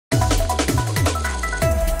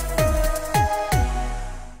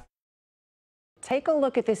Take a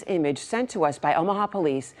look at this image sent to us by Omaha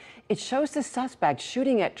police. It shows the suspect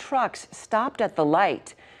shooting at trucks stopped at the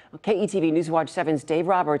light. KETV News Watch 7's Dave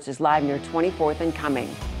Roberts is live near 24th and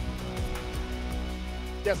Cuming.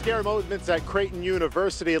 Yeah, scary moments at Creighton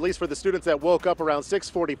University, at least for the students that woke up around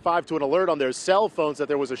 6:45 to an alert on their cell phones that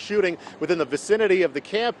there was a shooting within the vicinity of the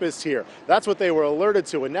campus here. That's what they were alerted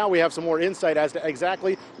to, and now we have some more insight as to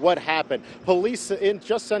exactly what happened. Police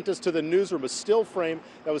just sent us to the newsroom a still frame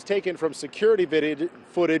that was taken from security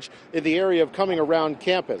footage in the area of Cuming around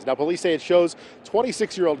campus. Now, police say it shows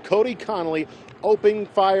 26-year-old Cody Connolly opening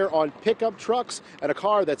fire on pickup trucks and a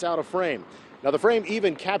car that's out of frame. Now, the frame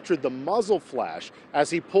even captured the muzzle flash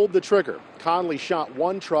as he pulled the trigger. Conley shot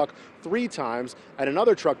one truck 3 times and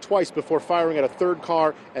another truck twice before firing at a third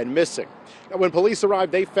car and missing. Now, when police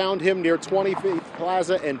arrived, they found him near 25th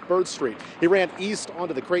Plaza and Bird Street. He ran east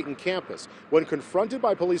onto the Creighton campus. When confronted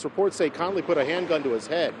by police, reports say Conley put a handgun to his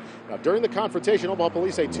head. Now, during the confrontation, Omaha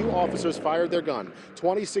police say 2 officers fired their gun.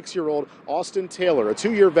 26-year-old Austin Taylor, a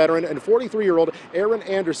 2-year veteran, and 43-year-old Aaron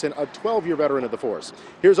Anderson, a 12-year veteran of the force.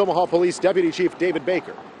 Here's Omaha Police Deputy Chief David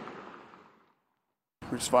Baker.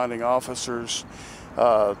 Responding officers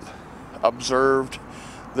observed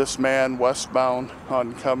this man westbound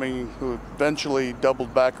on Cuming, who eventually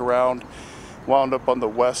doubled back around, wound up on the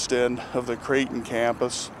west end of the Creighton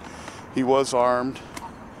campus. He was armed.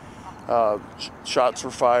 Shots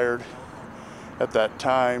were fired. At that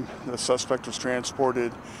time, the suspect was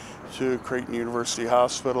transported to Creighton University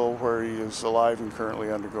Hospital, where he is alive and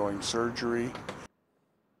currently undergoing surgery.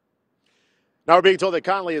 Now we're being told that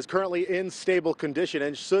Conley is currently in stable condition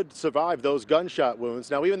and should survive those gunshot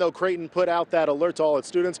wounds. Now, even though Creighton put out that alert to all its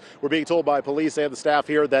students, we're being told by police and the staff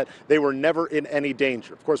here that they were never in any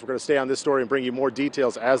danger. Of course, we're going to stay on this story and bring you more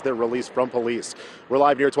details as they're released from police. We're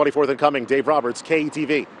live near 24th and Cuming. Dave Roberts,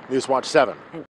 KETV News Watch 7.